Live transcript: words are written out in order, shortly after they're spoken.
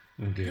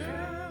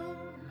Girl,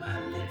 my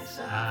lips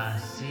are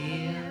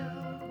sealed.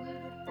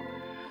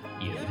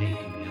 You make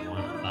me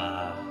wanna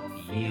barf.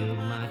 Yield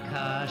my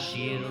car,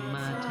 shield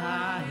my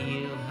tie,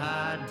 heel,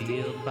 high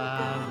deal,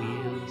 bar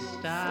wheel,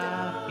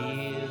 stop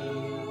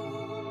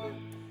you.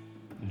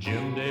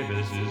 Jim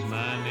Davis is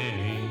my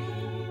name.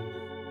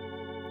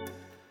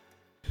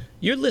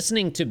 You're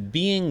listening to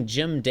Being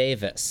Jim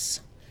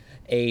Davis,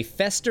 a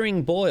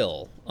festering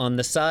boil on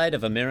the side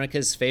of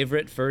America's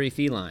favorite furry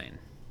feline.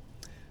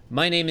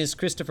 My name is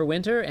Christopher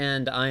Winter,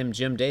 and I'm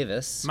Jim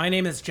Davis. My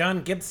name is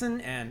John Gibson,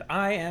 and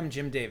I am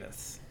Jim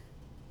Davis.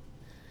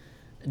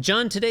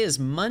 John, today is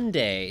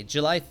Monday,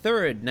 July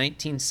 3rd,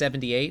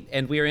 1978,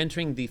 and we are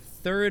entering the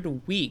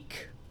third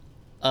week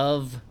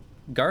of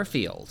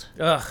Garfield.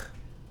 Ugh,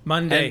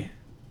 Monday.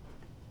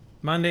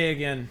 Monday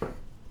again.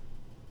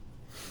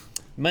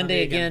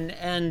 Monday again,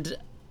 and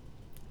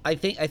I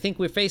think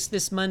we faced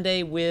this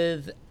Monday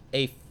with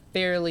a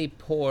fairly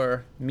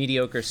poor,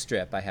 mediocre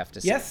strip, I have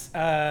to say. Yes,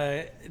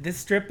 this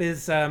strip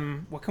is,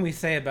 what can we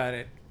say about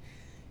it?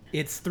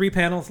 It's 3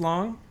 panels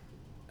long.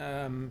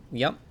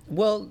 Yep.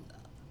 Well,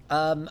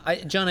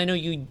 John, I know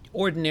you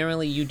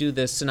ordinarily do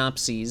the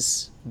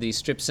synopses, the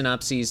strip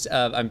synopses.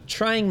 I'm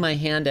trying my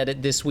hand at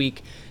it this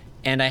week,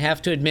 and I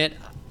have to admit,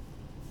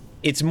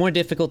 it's more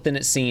difficult than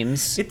it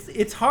seems.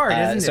 It's hard,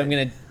 isn't it? So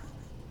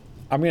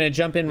I'm gonna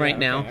jump in right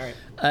now. All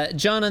right.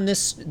 John, on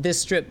this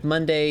strip,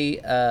 Monday,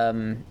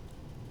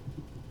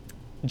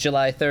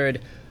 July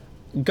 3rd,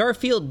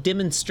 Garfield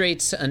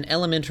demonstrates an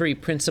elementary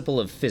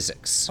principle of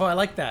physics. Oh, I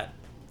like that.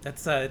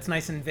 That's it's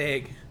nice and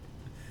vague.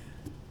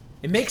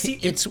 It makes you.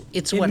 It's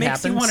it what makes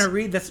happens. you want to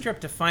read the strip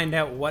to find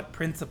out what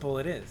principle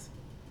it is.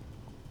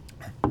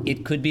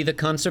 It could be the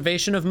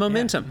conservation of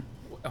momentum.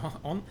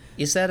 Yeah.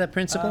 Is that a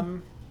principle?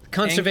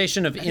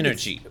 Conservation of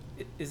energy.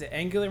 Is it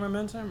angular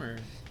momentum or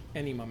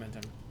any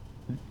momentum?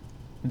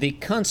 The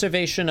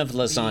conservation of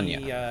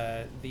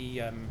lasagna.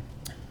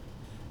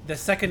 The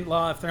second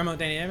law of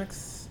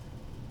thermodynamics.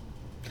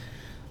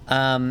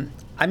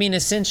 I mean,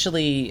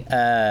 essentially,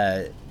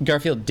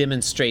 Garfield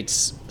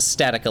demonstrates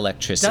static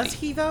electricity. Does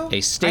he, though?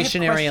 A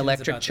stationary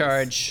electric about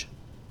charge,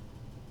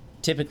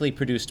 typically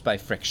produced by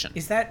friction.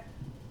 Is that?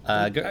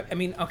 Gar- I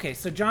mean, okay.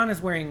 So John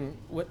is wearing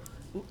what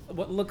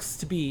looks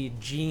to be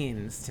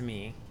jeans to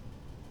me.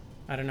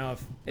 I don't know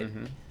if.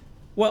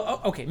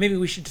 Well, okay. Maybe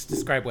we should just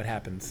describe what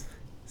happens.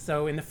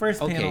 So in the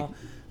first panel,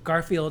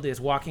 Garfield is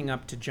walking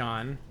up to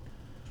John,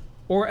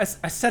 or a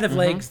set of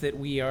legs that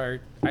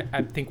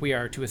I think we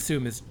are to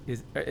assume is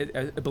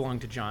belong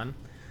to John.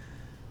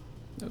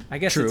 I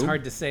guess True. It's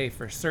hard to say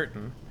for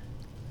certain.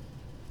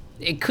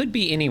 It could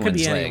be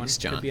anyone's legs,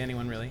 John. Could be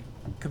anyone, really.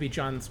 Could be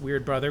John's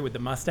weird brother with the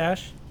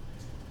mustache.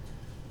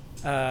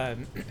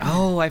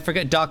 Oh, I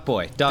forgot. Doc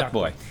Boy. Doc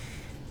Boy.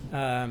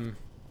 And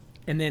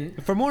then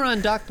For more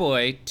on Doc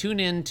Boy,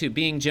 tune in to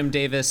Being Jim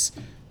Davis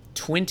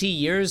 20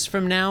 years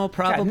from now,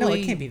 probably. God, no,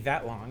 it can't be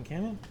that long,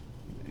 can it?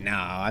 No,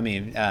 I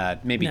mean,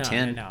 maybe No,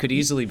 10. no. Could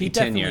easily be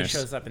 10 He years.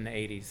 definitely shows up in the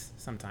 80s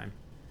sometime.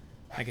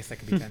 I guess that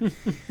could be 10.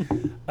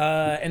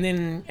 and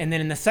then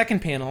in the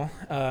second panel,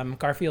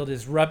 Garfield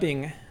is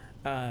rubbing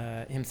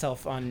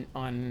himself on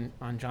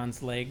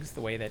John's legs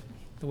the way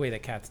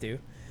that cats do.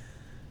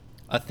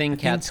 A thing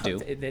cats do.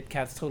 That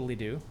cats totally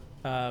do.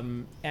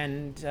 And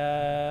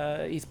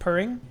he's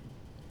purring.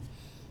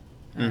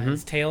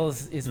 His tail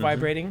is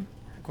vibrating,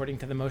 according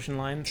to the motion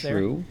lines there.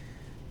 True.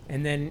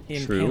 And then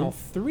in panel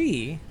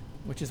 3,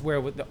 which is where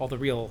all the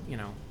real,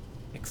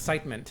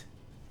 excitement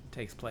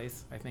takes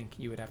place, I think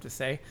you would have to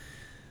say.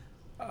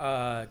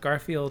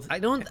 Garfield.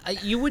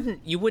 You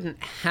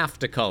wouldn't have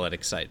to call it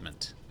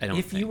excitement. I don't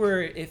think.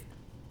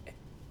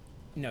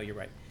 No, you're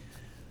right.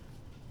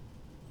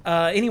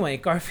 Anyway,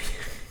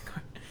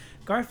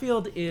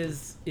 Garfield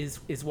is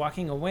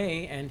walking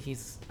away, and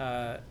he's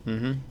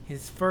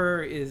his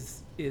fur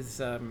is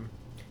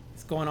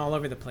going all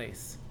over the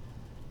place,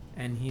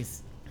 and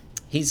he's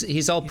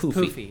all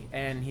poofy.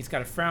 And he's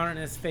got a frown on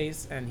his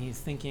face, and he's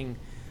thinking,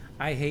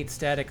 I hate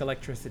static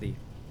electricity.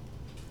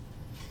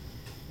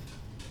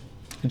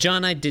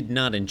 John, I did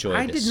not enjoy this.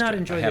 I did not strip,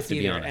 enjoy I have this to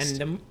be either. honest.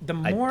 And the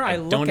more I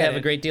look at it, don't have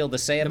a great deal to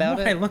say about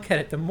the more it. I look at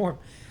it, the more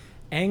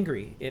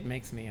angry it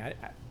makes me.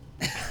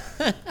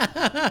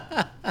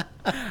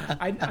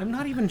 I'm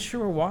not even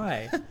sure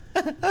why.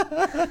 There's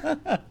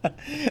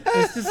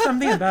just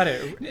something about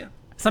it.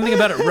 Something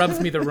about it rubs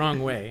me the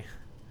wrong way.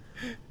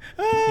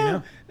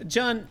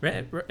 John,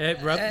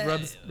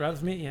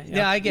 rubs me.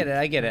 Yeah, I get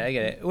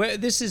it. Well,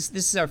 this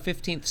is our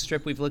 15th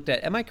strip we've looked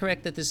at. Am I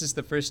correct that this is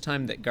the first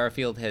time that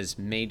Garfield has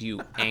made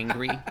you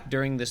angry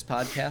during this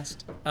podcast?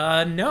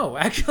 No,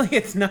 actually,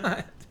 it's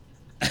not.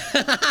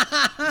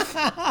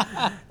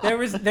 There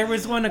was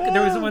one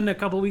a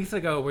couple weeks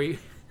ago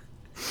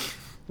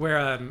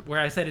where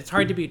I said it's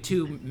hard to be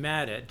too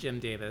mad at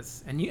Jim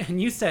Davis, and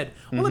you said,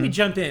 well, let me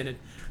jump in and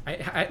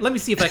let me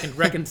see if I can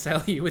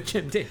reconcile you with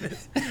Jim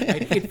Davis.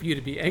 I'd hate for you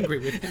to be angry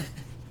with him.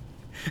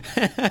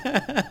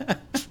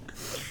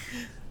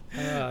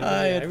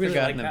 I had really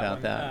forgotten like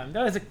about that.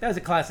 that. That was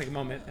a classic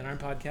moment in our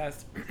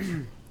podcast.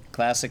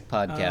 Classic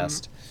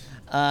podcast.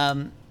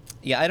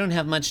 I don't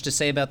have much to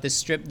say about this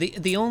strip.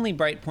 The only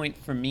bright point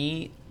for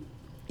me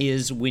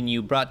is when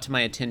you brought to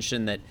my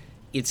attention that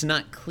it's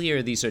not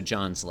clear these are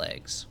John's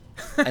legs.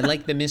 I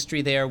like the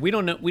mystery there. We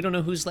don't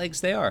know whose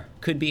legs they are.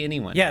 Could be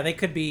anyone. Yeah, they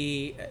could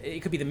be.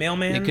 It could be the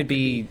mailman. It could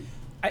be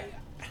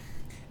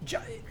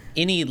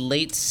any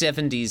late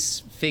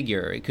 70s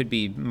figure. It could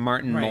be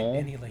Martin Mull.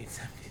 Any late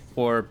 70s.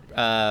 Or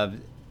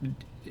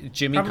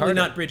Jimmy Probably Carter.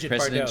 not Bridget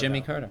President Bardot, Jimmy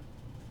though. Carter.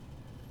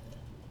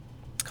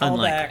 Call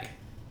Unlikely.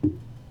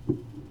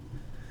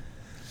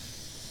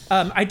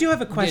 back. I do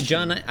have a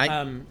question.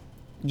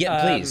 Yeah,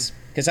 John, please,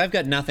 because I've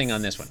got nothing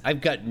on this one.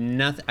 I've got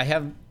nothing. I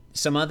have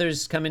some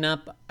others coming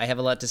up. I have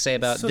a lot to say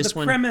about this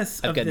one. So the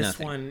premise I've of got this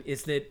nothing. one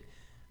is that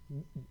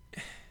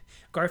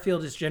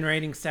Garfield is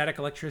generating static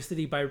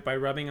electricity by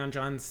rubbing on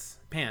John's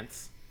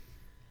pants.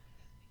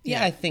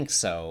 Yeah, I think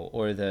so.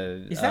 Or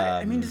the Is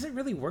that? I mean, does it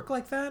really work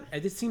like that?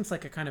 It seems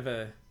like a kind of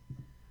a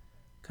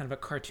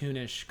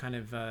cartoonish kind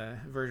of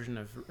version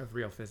of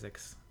real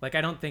physics. Like,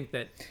 I don't think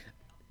that.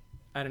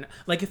 I don't know.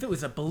 Like, if it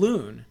was a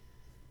balloon,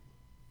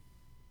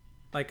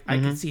 like I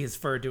could see his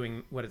fur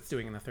doing what it's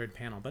doing in the third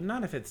panel, but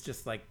not if it's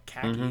just like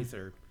khakis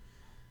or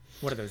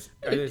what are those?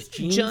 Are those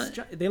jeans?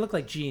 They look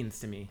like jeans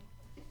to me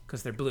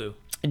because they're blue.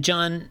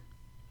 John,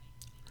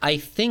 I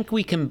think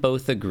we can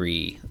both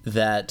agree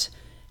that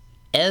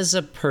as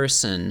a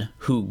person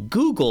who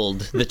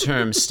Googled the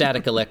term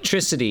static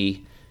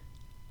electricity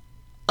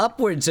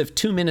upwards of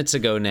 2 minutes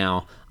ago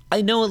now,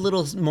 I know a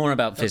little more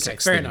about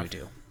physics fair than enough.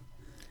 you do.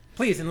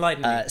 Please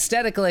enlighten me.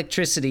 Static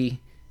electricity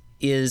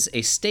is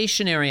a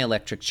stationary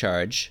electric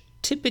charge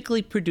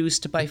typically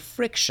produced by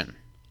friction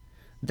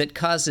that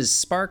causes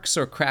sparks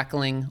or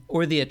crackling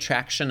or the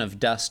attraction of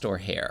dust or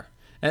hair.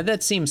 And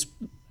that seems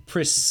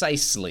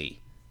precisely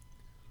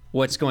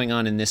what's going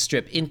on in this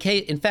strip.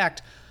 In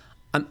fact,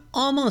 I'm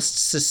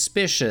almost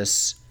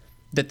suspicious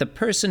that the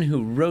person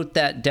who wrote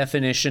that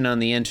definition on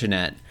the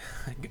internet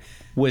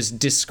was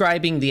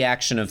describing the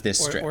action of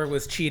this strip. Or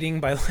was cheating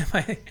by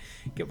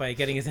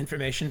getting his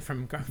information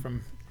from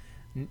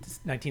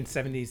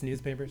 1970s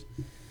newspapers.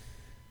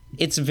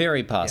 It's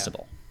very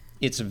possible.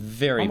 Yeah. It's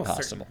very Almost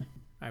possible. Certain,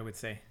 I would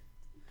say.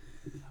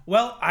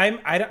 Well,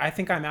 I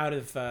think I'm out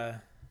of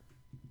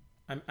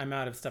I'm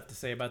out of stuff to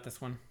say about this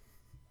one.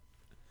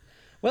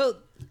 Well,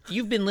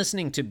 you've been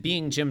listening to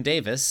Being Jim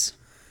Davis,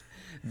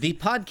 the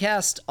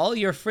podcast all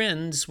your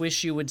friends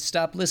wish you would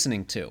stop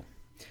listening to.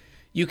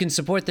 You can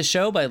support the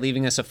show by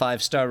leaving us a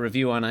 5-star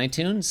review on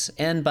iTunes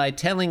and by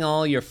telling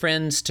all your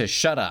friends to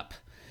shut up.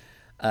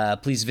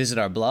 Please visit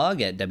our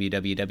blog at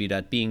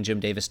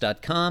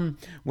www.beingjimdavis.com,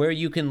 where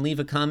you can leave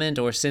a comment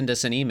or send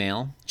us an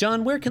email.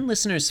 John, where can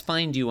listeners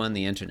find you on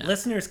the internet?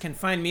 Listeners can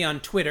find me on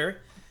Twitter.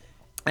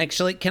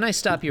 Actually, can I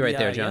stop you right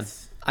there, John?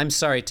 Yes. I'm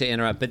sorry to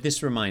interrupt, but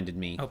this reminded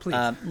me. Oh, please.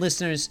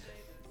 Listeners,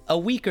 a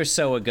week or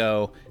so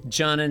ago,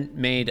 John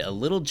made a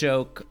little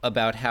joke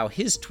about how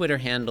his Twitter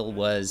handle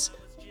was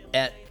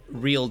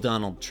 @Real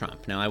Donald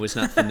Trump. Now, I was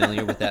not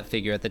familiar with that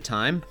figure at the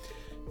time.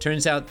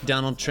 Turns out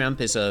Donald Trump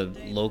is a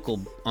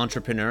local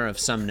entrepreneur of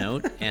some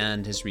note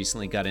and has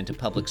recently got into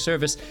public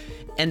service.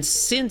 And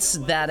since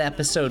that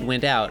episode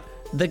went out,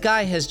 the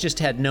guy has just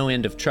had no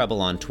end of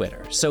trouble on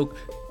Twitter. So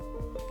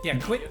yeah,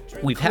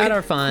 we've had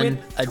our fun.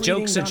 A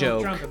joke's a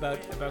joke. Trump about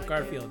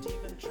Garfield.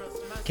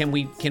 Can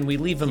we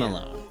leave him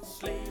alone?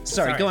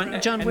 Sorry, go on,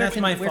 John. Where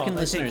can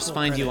listeners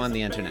find you on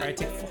the internet?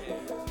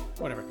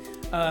 Whatever.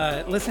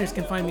 Listeners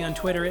can find me on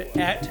Twitter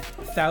at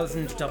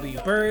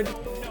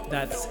 1000WBird.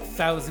 That's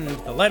 1000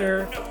 the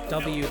letter,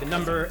 W the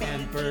number,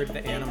 and Bird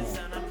the animal.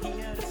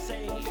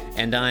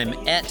 And I'm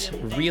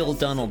 @Real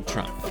Donald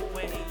Trump.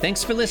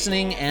 Thanks for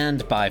listening,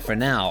 and bye for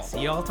now.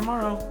 See you all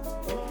tomorrow.